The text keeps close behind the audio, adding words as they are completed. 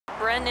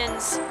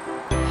Brennan's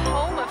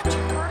home of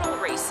turtle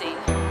racing.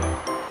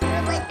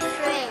 They're like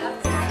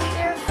friends.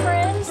 They're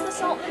friends, the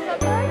salt and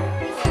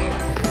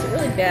pepper? Is it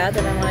really bad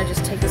that I want to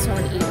just take this home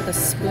and eat it with a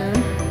spoon?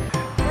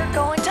 We're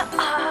going to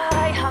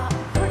IHOP.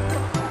 We're going to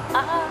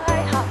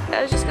IHOP.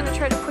 I was just going to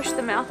try to push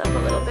the mouth up a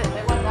little bit.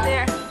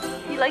 There.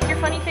 You like your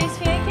funny face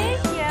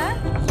pancake? Yeah?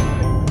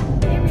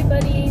 Hey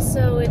everybody,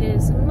 so it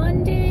is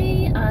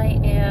Monday. I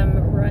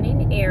am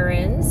running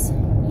errands.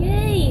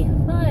 Yay,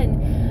 fun.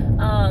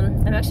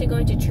 I'm actually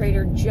going to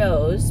Trader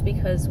Joe's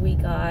because we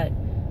got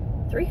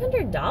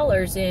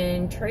 $300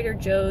 in Trader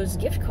Joe's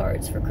gift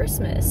cards for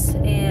Christmas,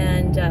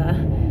 and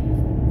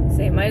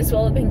say it might as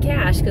well have been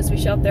cash because we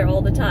shop there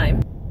all the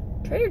time.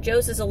 Trader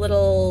Joe's is a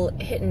little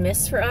hit and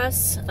miss for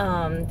us.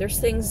 There's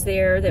things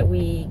there that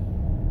we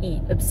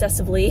eat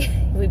obsessively,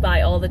 we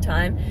buy all the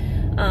time,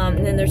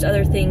 and then there's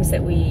other things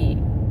that we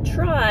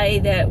try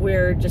that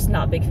we're just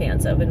not big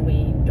fans of and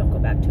we don't go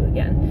back to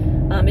again.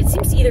 It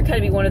seems to either kind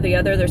of be one or the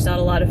other. There's not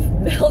a lot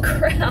of middle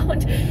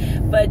ground,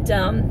 but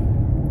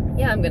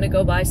yeah, I'm gonna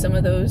go buy some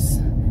of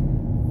those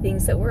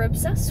things that we're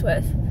obsessed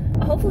with.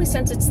 Hopefully,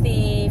 since it's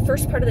the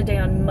first part of the day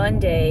on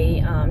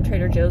Monday,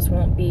 Trader Joe's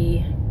won't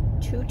be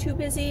too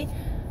busy.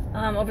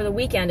 Over the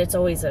weekend, it's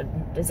always a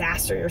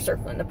disaster. You're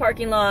circling the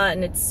parking lot,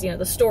 and it's, you know,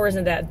 the store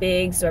isn't that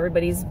big, so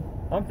everybody's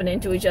bumping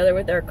into each other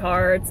with their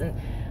carts, and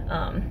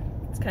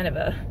it's kind of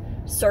a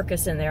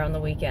circus in there on the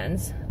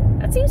weekends.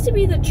 That seems to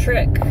be the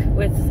trick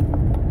with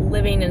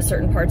living in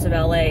certain parts of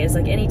LA, is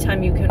like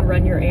anytime you can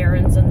run your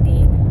errands on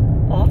the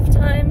off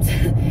times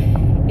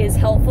is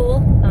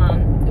helpful.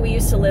 We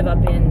used to live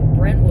up in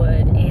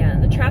Brentwood,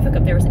 and the traffic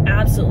up there was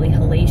absolutely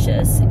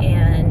hellacious,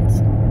 and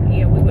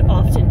you know, we would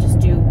often just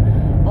do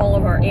all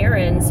of our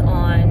errands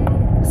on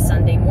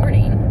Sunday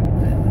morning.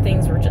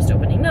 Things were just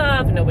opening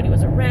up and nobody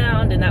was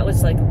around, and that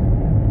was like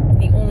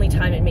the only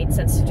time it made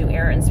sense to do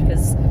errands,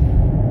 because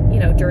you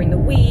know, during the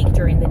week,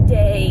 during the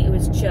day, it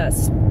was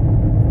just,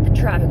 the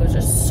traffic was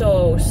just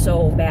so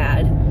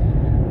bad.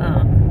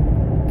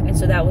 And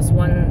so that was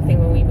one thing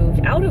when we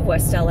moved out of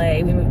West LA.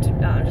 We moved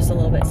just a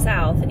little bit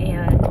south,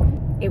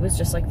 and it was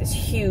just like this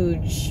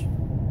huge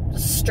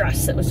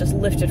stress that was just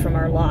lifted from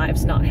our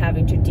lives, not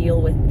having to deal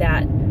with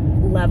that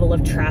level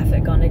of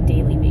traffic on a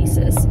daily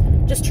basis.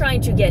 Just trying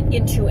to get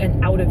into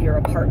and out of your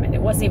apartment.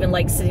 It wasn't even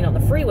like sitting on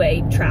the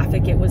freeway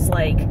traffic. It was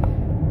like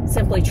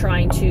simply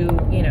trying to,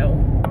 you know,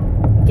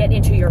 get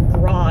into your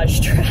garage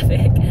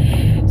traffic.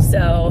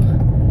 So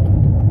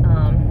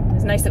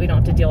it's nice that we don't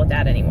have to deal with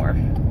that anymore.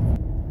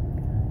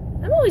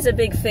 I'm always a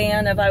big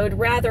fan of, I would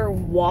rather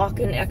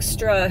walk an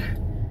extra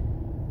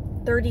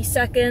 30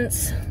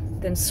 seconds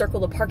than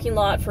circle the parking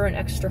lot for an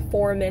extra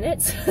 4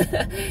 minutes.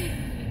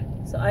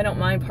 So I don't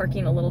mind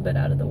parking a little bit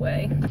out of the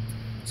way.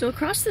 So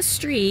across the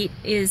street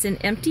is an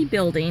empty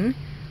building.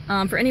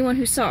 For anyone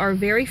who saw our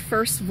very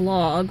first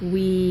vlog,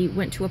 we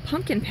went to a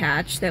pumpkin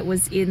patch that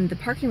was in the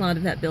parking lot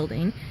of that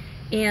building,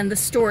 and the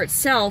store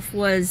itself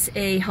was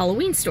a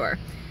Halloween store.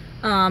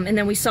 And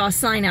then we saw a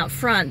sign out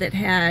front that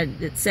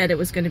said it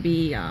was going to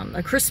be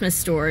a Christmas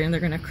store, and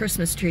they're going to have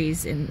Christmas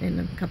trees in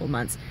a couple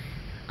months.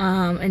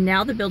 And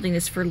now the building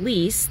is for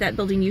lease. That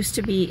building used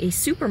to be a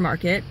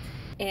supermarket,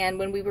 and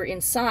when we were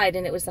inside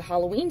and it was the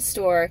Halloween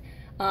store,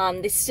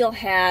 they still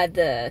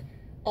had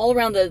all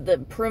around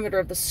the perimeter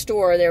of the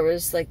store, there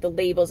was like the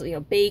labels, you know,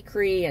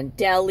 bakery and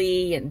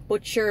deli and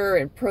butcher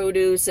and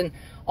produce, and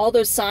all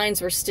those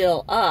signs were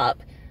still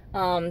up,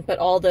 but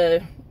all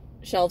the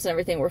shelves and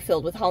everything were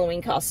filled with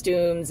Halloween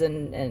costumes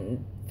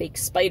and fake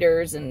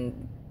spiders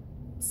and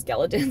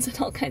skeletons and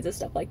all kinds of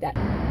stuff like that.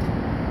 I'm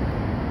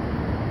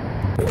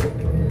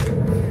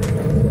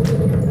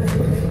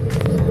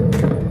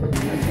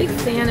a big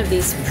fan of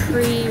these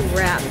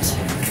pre-wrapped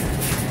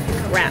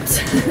wraps.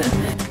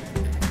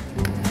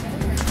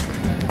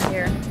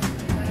 Here,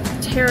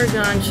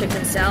 tarragon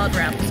chicken salad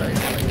wrap is always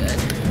really good.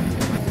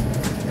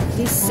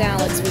 These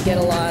salads we get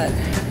a lot.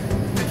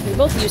 We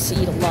both used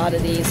to eat a lot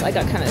of these. I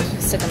got kind of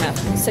sick of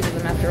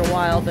them after a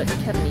while, but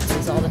Kevin eats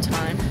these all the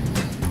time.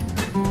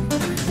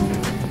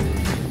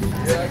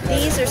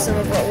 These are some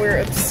of what we're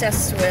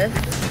obsessed with.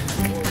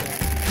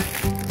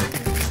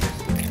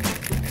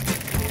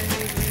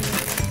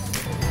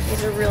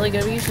 These are really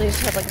good. We usually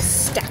just have like a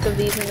stack of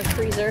these in the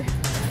freezer.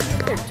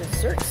 Their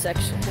dessert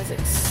section has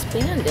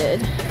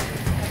expanded.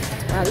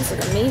 Wow, these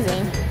look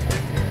amazing.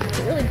 It's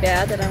really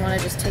bad that I want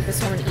to just take this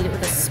home and eat it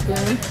with a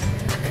spoon.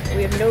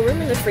 We have no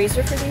room in the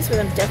freezer for these, but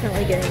I'm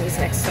definitely getting these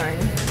next time.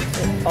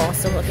 They're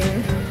awesome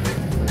looking.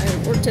 When I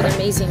worked at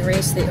Amazing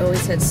Race, they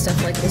always had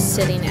stuff like this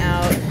sitting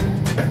out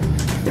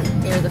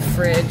near the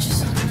fridge.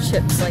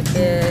 Chips like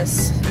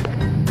this,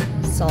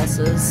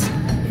 salsas.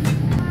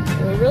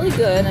 They were really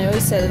good. I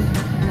always said,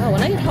 oh,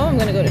 when I get home, I'm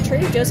going to go to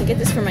Trader Joe's and get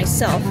this for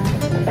myself.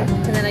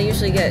 And then I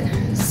usually get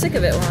sick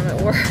of it when I'm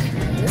at work.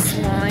 This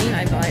line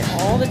I buy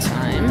all the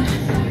time.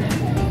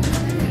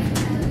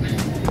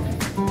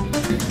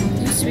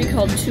 It used to be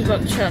called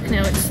 $2 Chuck.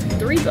 Now it's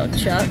 $3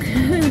 Chuck.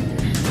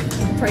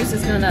 The price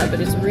has gone up, but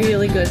it's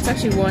really good. It's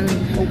actually won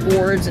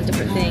awards and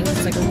different things.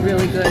 It's like a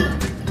really good,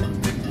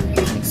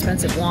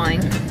 expensive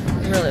wine.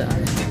 I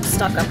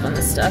stock up on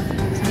this stuff. So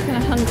I'm kind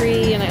of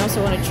hungry, and I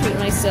also want to treat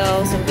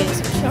myself, so I'm getting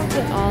some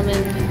chocolate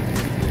almond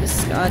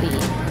biscotti.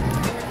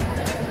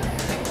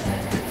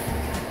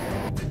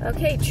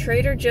 Okay,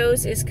 Trader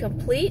Joe's is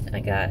complete. I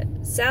got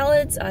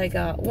salads, I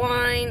got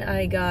wine,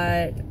 I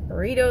got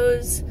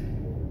burritos,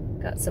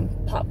 got some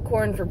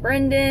popcorn for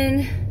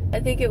Brendan.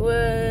 I think it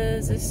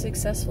was a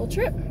successful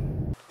trip.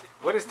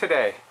 What is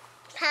today?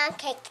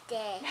 Pancake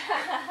day.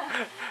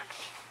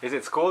 Is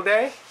it school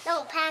day?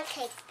 No,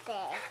 pancake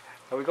day.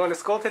 Are we going to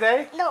school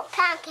today? No,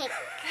 pancake.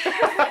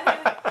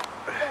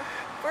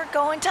 We're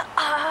going to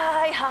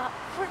IHOP.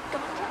 We're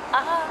going to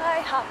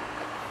IHOP.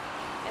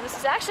 And this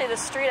is actually the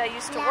street I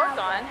used to work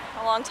on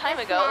a long time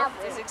ago.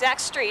 This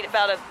exact street,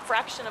 about a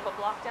fraction of a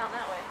block down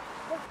that way.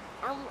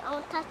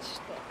 I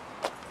touched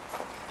it.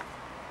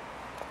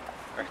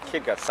 Our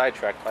kid got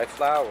sidetracked by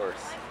flowers.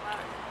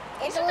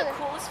 These are the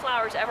coolest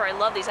flowers ever. I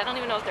love these. I don't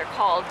even know what they're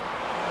called.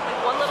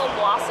 Like one little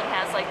blossom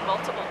has like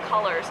multiple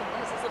colors and it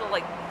has these little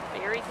like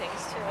berry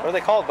things too. What are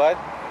they called, bud?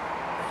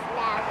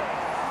 Flowers.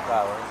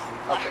 Flowers.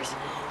 Okay.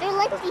 They're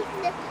like these,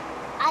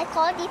 I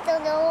call these the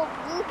little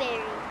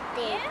blueberry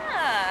things.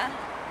 Yeah.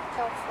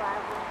 So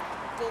flower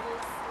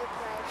things look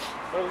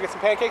like. Want to get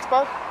some pancakes,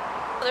 bud?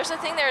 Well, there's a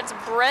thing there. It's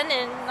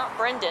Brennan, not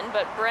Brendan,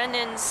 but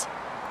Brennan's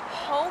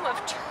home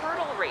of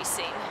turtle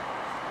racing.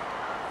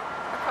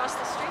 Across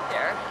the street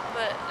there,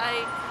 but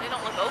they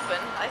don't look open.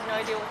 I have no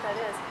idea what that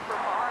is. For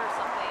a bar or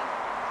something.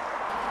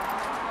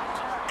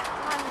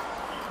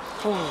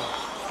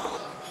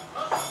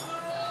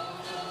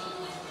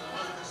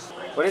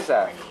 What is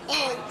that?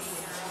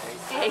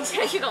 Eggs.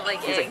 Eggs? You don't like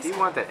He's eggs. like, do you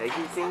want the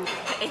eggy thing?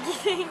 Eggy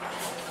thing?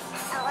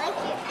 I like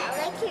your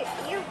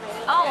earrings.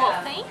 Oh,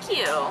 well, thank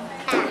you.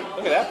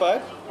 Look at that,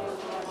 bud.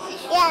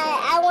 Yeah,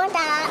 I want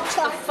that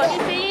chocolate. Funny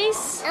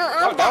face?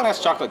 Oh, that one has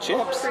chocolate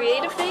chips.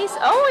 Creative face?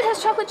 Oh, it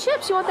has chocolate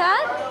chips. You want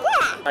that?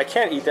 Yeah. I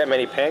can't eat that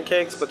many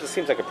pancakes, but this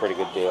seems like a pretty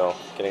good deal.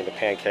 Getting the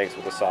pancakes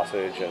with the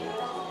sausage and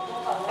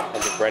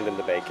the Brendan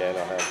the bacon.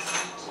 I'll have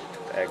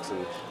the eggs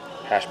and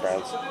hash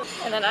browns.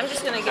 And then I'm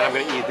just gonna And get. I'm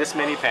gonna eat this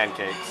many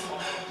pancakes.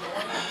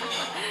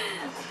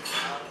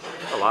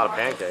 A lot of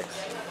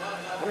pancakes.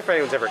 I wonder if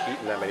anyone's ever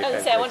eaten that many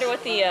pancakes. I wonder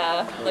what the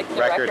like the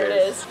record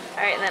is.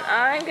 All right, and then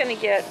I'm gonna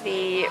get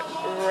the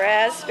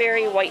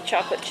raspberry white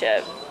chocolate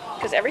chip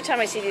because every time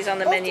I see these on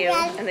the menu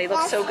and they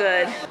look so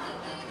good.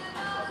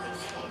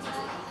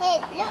 Hey,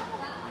 look,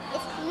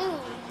 it's blue.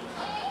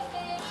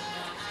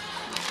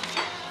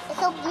 It's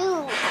so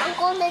blue. I'm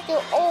going to do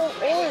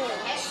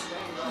orange.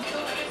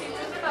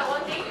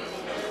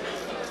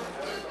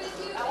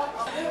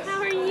 How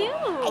are you?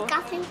 I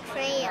got some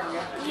crayon.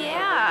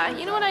 Yeah,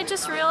 you know what I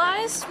just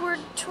realized? We're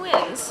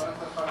twins.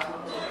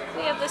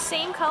 We have the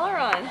same color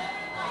on.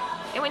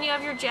 And when you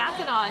have your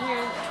jacket on,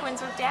 you're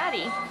twins with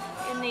Daddy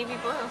in navy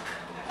blue.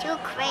 Two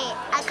crayons.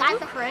 I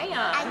Crayons.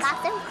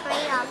 got some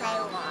crayons I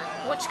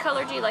want. Which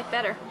color do you like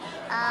better?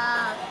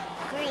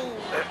 Green.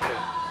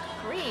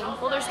 Green.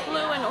 Well, there's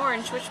blue and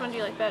orange. Which one do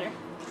you like better?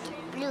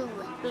 Blue.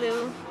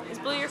 Blue. Is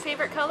blue your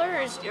favorite color,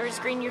 or is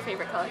green your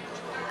favorite color?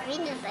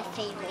 Green is my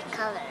favorite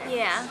color.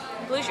 Yeah.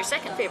 Blue's your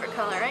second favorite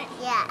color, right?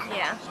 Yeah.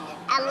 Yeah.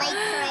 I like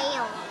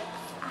crayons.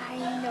 I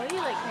know you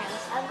like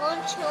crayons. I'm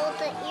going to show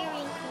the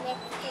earrings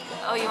next to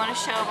the Oh, you want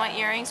to show my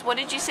earrings? What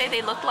did you say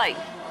they looked like?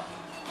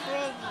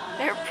 pretty.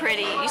 They're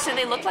pretty. You said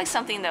they looked like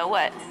something, though.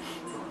 What?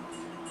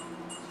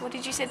 What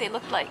did you say they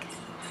looked like?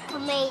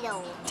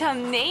 Tomato.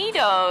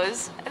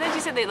 Tomatoes. I thought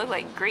you said they looked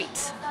like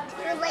grapes.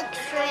 They're like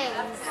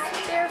friends.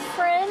 They're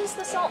friends,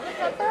 the salt and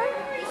pepper?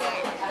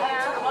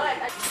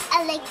 Yeah.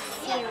 I like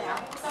syrup.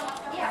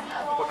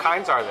 What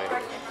kinds are they?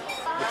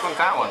 Which one's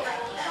that one?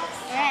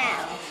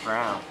 Brown.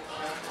 Brown.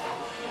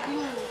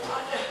 Blue.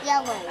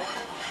 Yellow.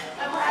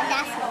 And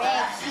that's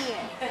red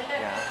here.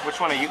 Yeah. Which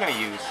one are you going to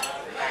use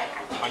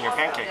on your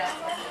pancakes?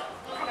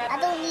 I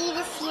don't need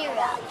a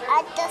syrup.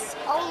 I just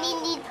only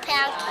need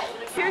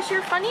pancakes. Here's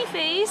your funny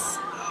face.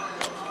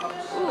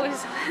 Ooh,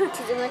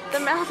 the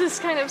mouth is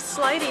kind of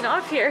sliding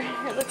off here.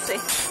 Here, let's see.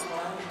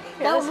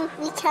 Here, No,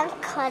 we can't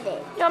cut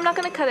it. No, I'm not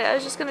going to cut it. I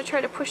was just going to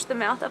try to push the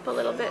mouth up a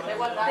little bit.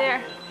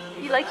 There.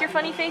 You like your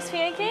funny face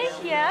pancake?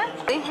 Yeah?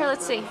 Here,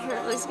 let's see.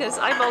 Here, let's get his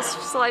eyeballs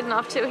sliding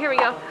off too. Here we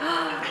go.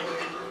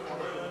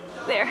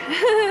 There.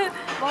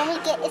 Mommy,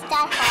 is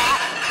that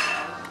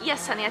hot?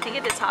 Yes, honey, I think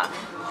it is hot.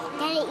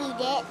 Can I eat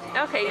it?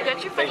 Okay, you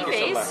got your funny Thank you so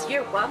face. much.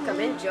 You're welcome.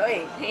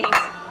 Enjoy. Thanks.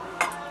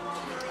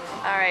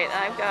 All right,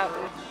 I've got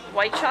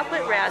white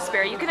chocolate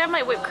raspberry. You can have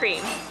my whipped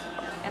cream.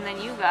 And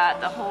then you got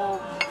the whole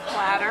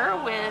platter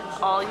with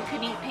all you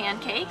can eat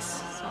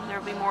pancakes. So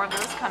there'll be more of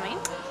those coming.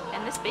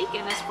 And this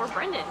bacon is for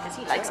Brendan because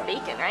he likes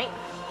bacon, right?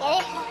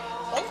 Yeah.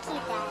 Thank you,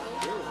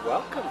 Daddy. You're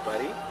welcome,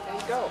 buddy. There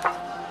you go.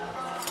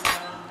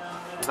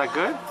 Is that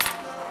good?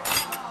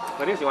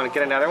 What is? You want to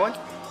get another one?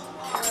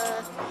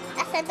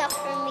 That's enough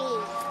for me.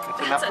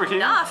 That's enough for you?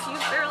 Enough.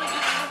 You've barely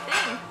eaten the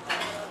thing.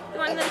 You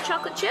want another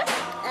chocolate chip?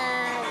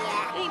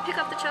 Yeah. Hey, pick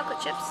up the chocolate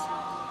chips.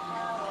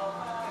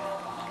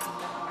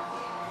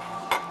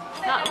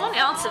 Not 1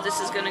 ounce of this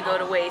is going to go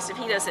to waste. If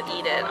he doesn't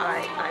eat it,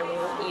 I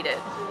will eat it.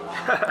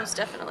 Most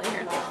definitely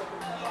here.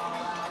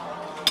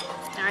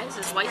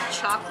 This is white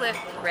chocolate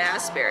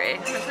raspberry. I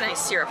haven't put any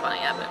syrup on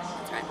it yet, but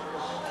that's right.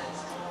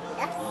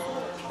 Yes,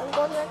 I'm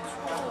gonna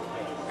try.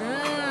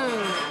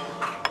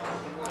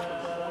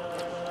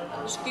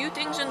 There's few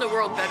things in the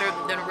world better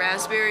than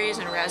raspberries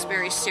and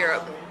raspberry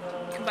syrup.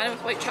 Combine it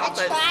with white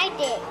chocolate. I tried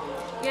it.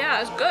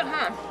 Yeah, it's good,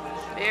 huh?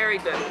 Very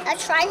good. I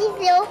tried these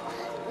little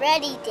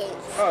ready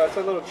things. Oh, that's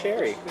a little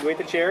cherry. You ate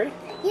the cherry?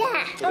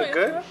 Yeah. Is it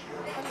good?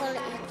 I'm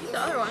gonna eat The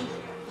other one.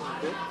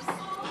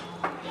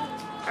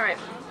 All right.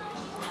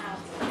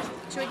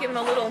 Should we give him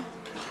a little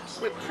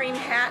whipped cream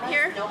hat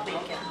here? You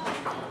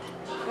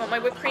want my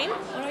whipped cream?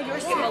 Why don't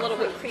yours give him a little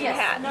whipped cream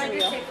hat? There we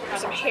go. Or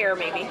some hair,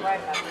 maybe.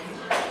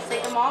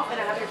 Take them off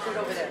and I have your food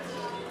over there.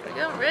 There we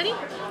go. Ready?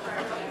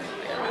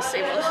 I'm gonna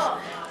save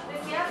all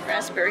this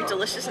raspberry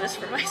deliciousness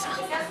for myself.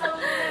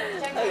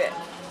 Okay.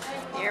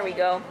 Here we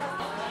go.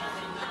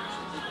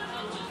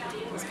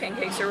 These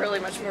pancakes are really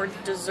much more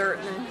dessert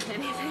than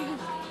anything.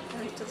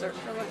 Dessert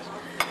so much.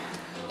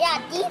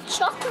 Yeah, these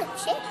chocolate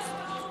chips.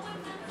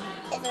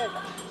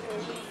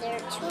 They're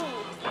too.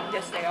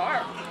 Yes, they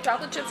are.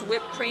 Chocolate chips,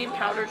 whipped cream,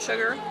 powdered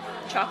sugar,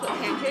 chocolate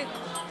pancake.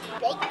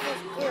 Baked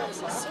is good.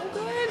 So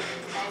good.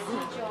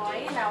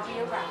 Enjoy and I'll be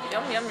around.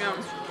 Yum, yum,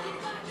 yum.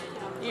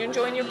 You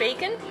enjoying your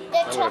bacon?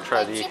 They're I'm gonna try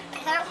chocolate the chip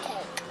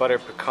pancake. butter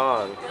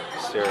pecan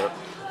syrup.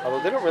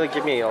 Although they don't really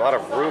give me a lot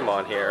of room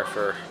on here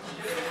for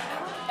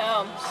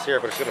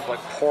syrup, but it's gonna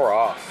like pour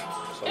off.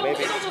 So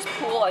maybe It'll just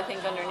cool, I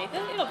think, underneath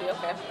it. It'll be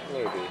okay.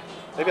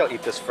 maybe I'll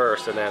eat this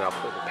first, and then I'll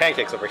put the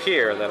pancakes over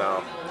here, and then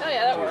I'll Oh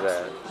yeah, that do works.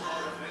 that.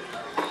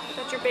 Is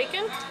that your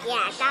bacon?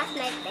 Yeah, that's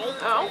my bacon.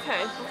 Oh,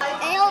 okay.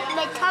 And it'll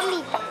my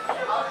tummy.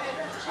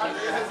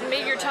 It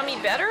made your tummy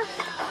better?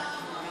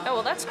 Oh,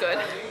 well, that's good.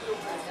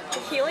 The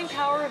healing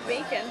power of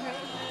bacon.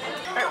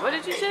 All right, what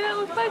did you say that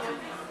looked like?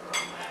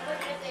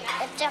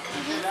 A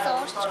Japanese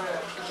sauce.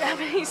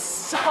 Japanese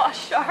saw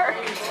shark.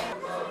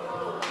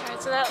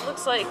 Alright, so that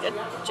looks like a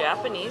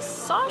Japanese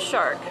saw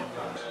shark.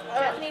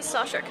 Japanese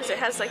saw shark, because it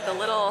has like the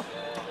little,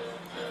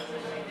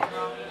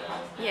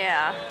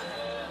 yeah,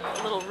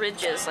 little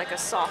ridges like a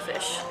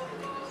sawfish.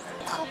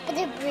 Top of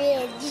the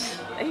bridge.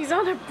 He's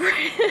on a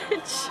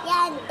bridge.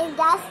 Yeah, and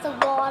that's the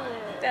water.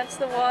 That's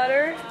the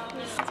water.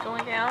 He's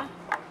going down.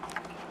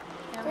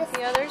 And with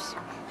the others.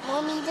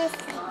 Mommy, they're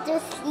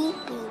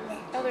sleeping.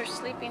 Oh, they're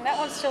sleeping. That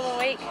one's still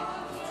awake.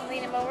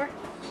 Lean him over.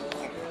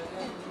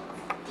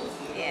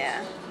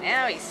 Yeah,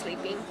 now he's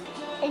sleeping.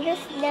 And they're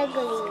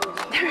snuggling.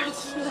 They're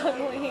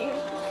snuggling.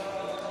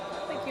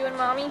 Like you and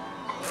mommy?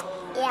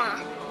 Yeah,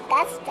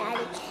 that's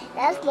Daddy.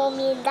 That's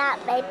Mommy, and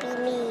that might be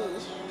me.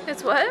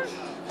 It's what?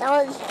 That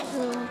one's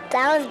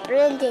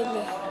Brendan.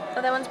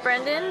 Oh, that one's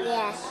Brendan?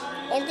 Yeah.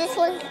 And this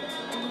one's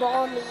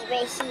Mommy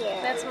right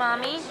here. That's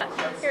mommy.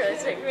 Here,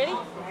 let's see. Ready?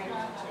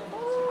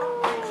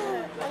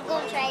 I'm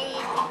going to try it.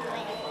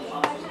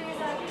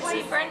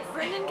 See,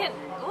 Brendan can.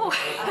 Ooh.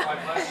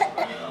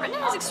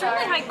 Brendan has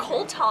extremely high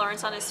cold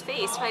tolerance on his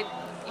face. Here,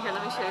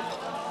 let me show you.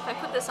 If I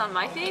put this on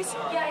my face.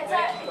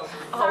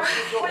 Oh.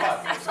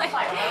 It's like, ooh,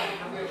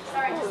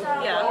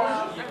 yeah.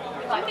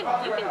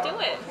 You can do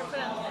it.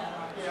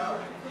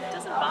 It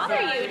doesn't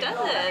bother you, does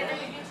it?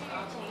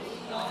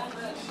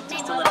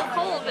 Just a little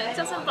cold, but it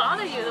doesn't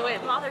bother you the way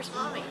it bothers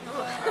mommy.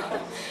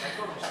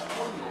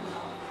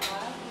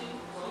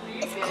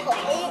 It's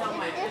cold.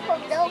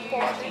 It don't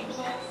bother me.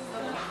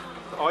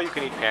 All you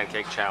can eat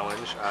pancake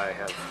challenge. I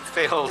have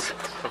failed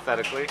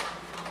pathetically.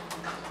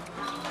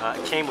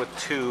 It came with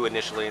 2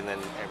 initially, and then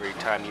every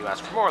time you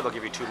ask for more, they'll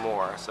give you 2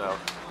 more. So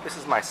this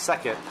is my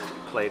second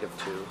plate of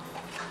 2,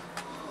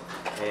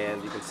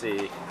 and you can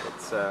see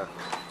it's. I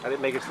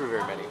didn't make it through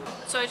very many.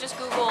 So I just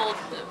Googled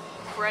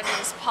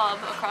Brendan's pub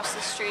across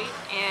the street,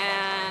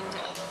 and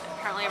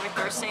apparently every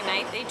Thursday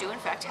night they do in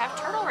fact have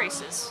turtle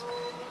races.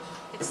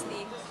 It's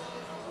the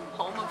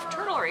home of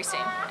turtle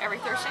racing every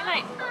Thursday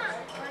night.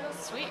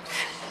 Sweet.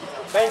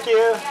 Thank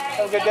you.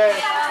 Have a good day.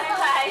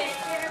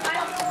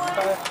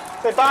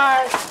 Say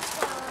bye.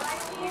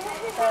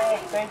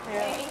 Thank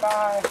you.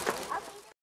 Bye.